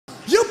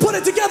You put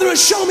it together and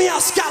show me how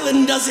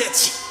Scotland does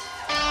it.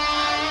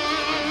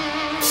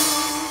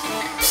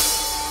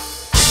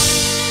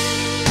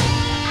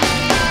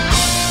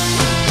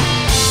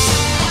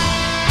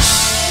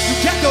 You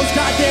get those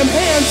goddamn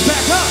hands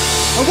back up.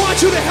 I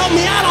want you to help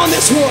me out on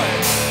this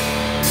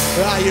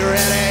one. Are you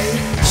ready?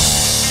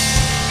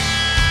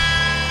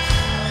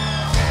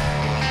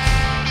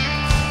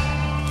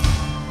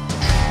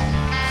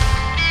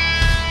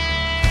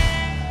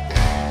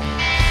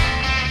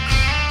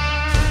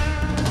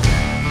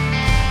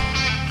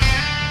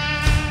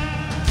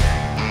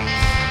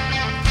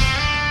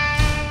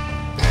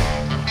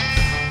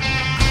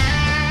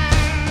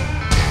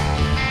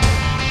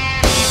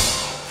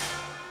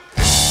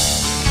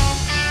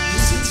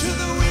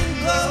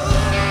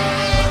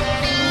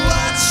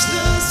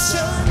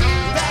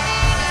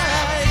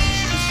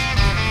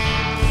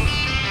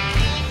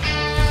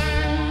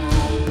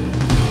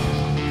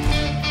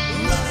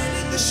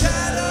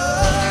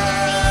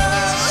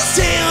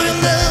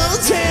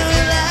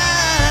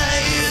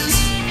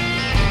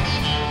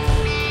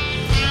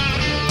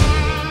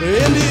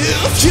 And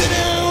if you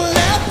don't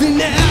love me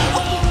now,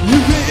 you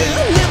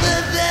will never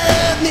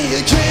love me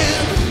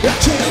again. I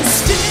can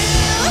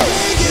still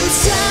hear you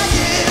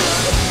sighing,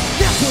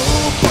 never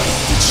break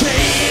the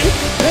chain.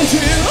 And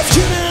if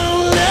you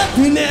don't love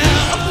me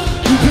now,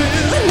 you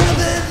will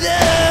never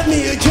love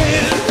me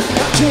again.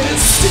 I can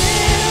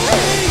still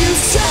hear you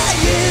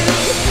sighing,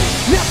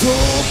 never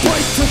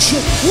break the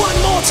chain. One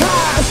more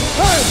time.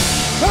 Hey,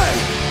 hey,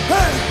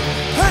 hey,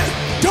 hey,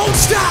 don't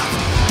stop.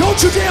 Don't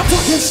you dare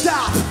fucking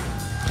stop.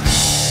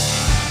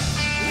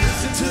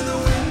 To the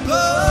wind blow,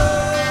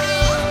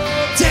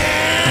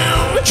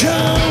 down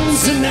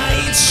comes the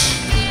night.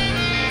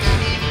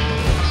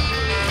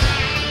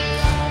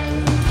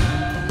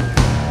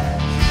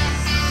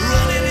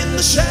 Running in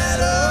the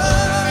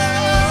shadows,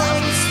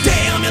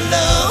 down your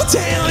low,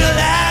 down your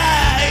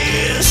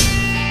lies.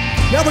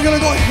 Now we're gonna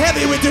go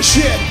heavy with this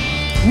shit.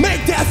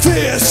 Make that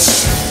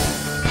fist,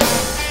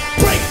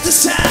 break the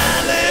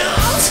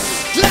silence.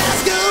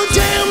 Glasgow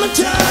down the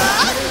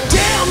dark,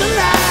 down the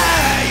line.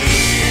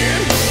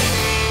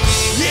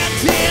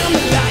 Damn the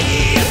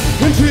lying.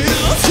 And if you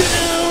don't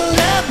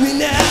love me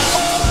now,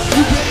 you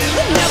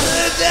will never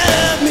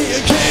love me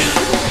again.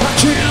 I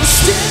can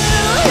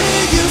still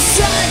hear you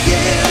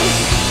sighing,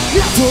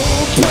 never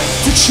break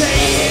the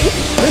chain.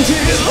 And if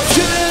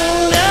you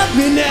don't love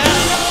me now,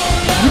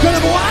 you gonna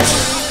watch?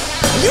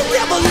 You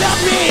never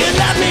love me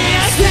now.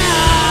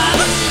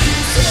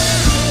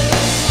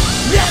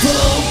 Never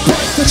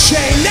break the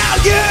chain. Now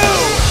you.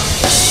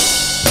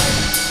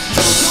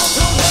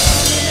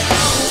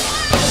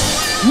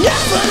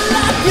 Never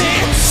let me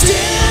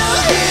still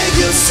hear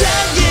you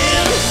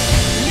saying,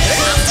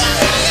 never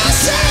hear you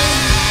say.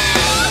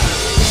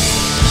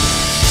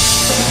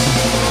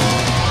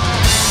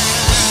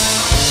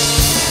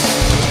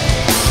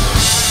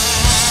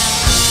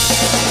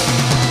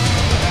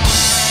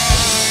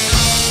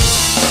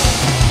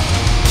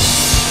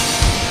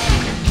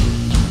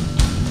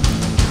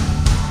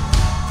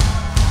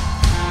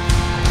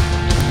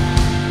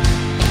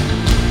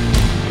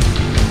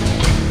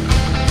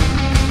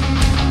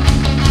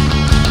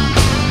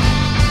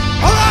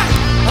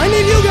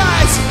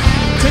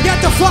 Get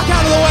the fuck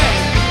out of the way.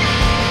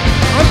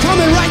 I'm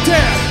coming right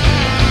there.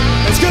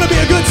 It's gonna be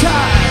a good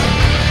time.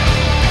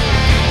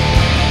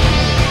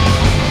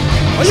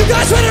 Are you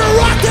guys ready to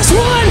rock this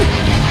one?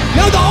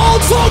 Now the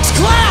old folks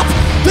clap.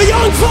 The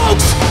young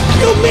folks,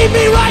 you meet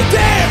me right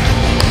there.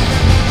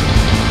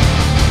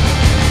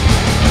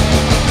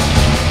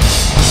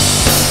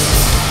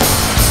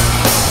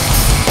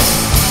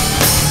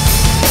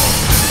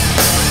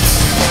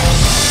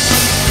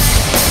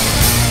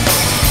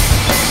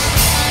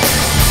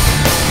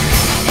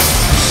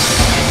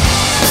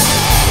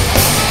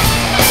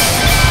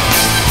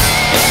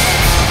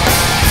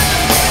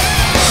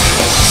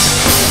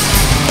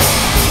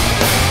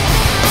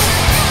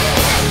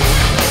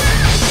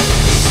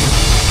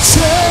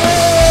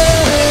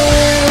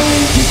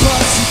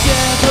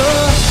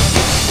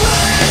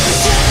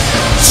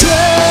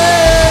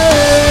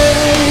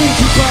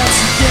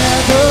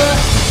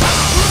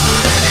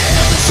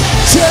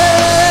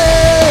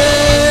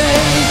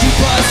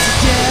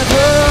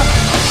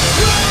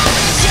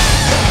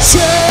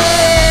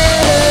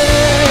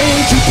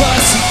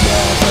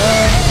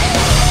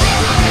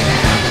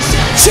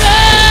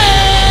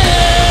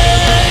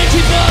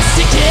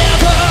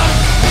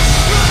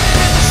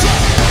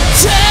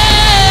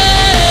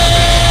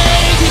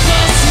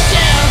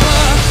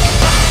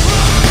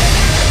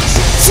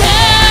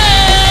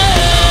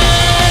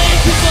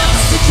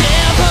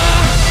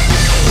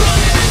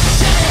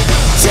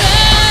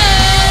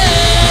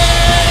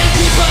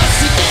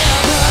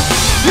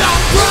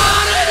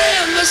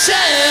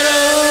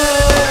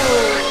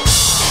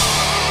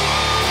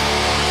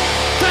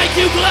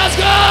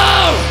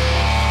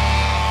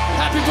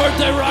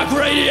 birthday, Rock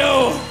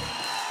Radio.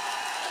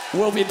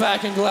 We'll be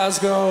back in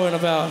Glasgow in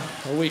about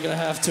a week and a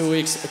half, 2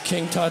 weeks at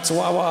King Tut's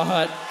Wawa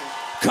Hut.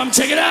 Come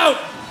check it out.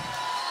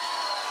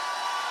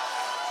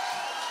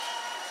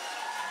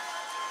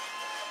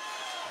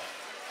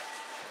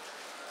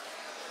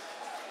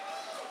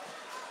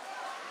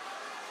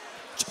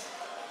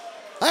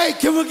 Hey,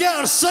 can we get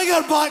our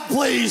singer back,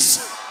 please?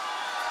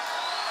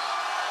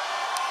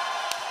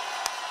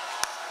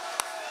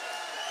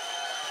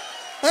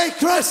 Hey,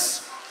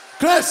 Chris,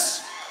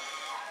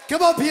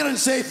 come up here and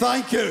say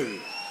thank you.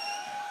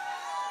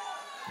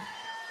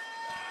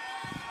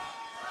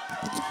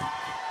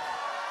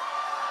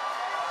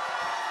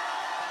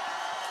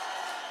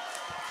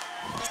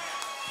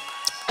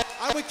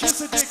 I would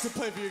kiss a dick to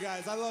play for you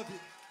guys. I love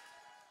you.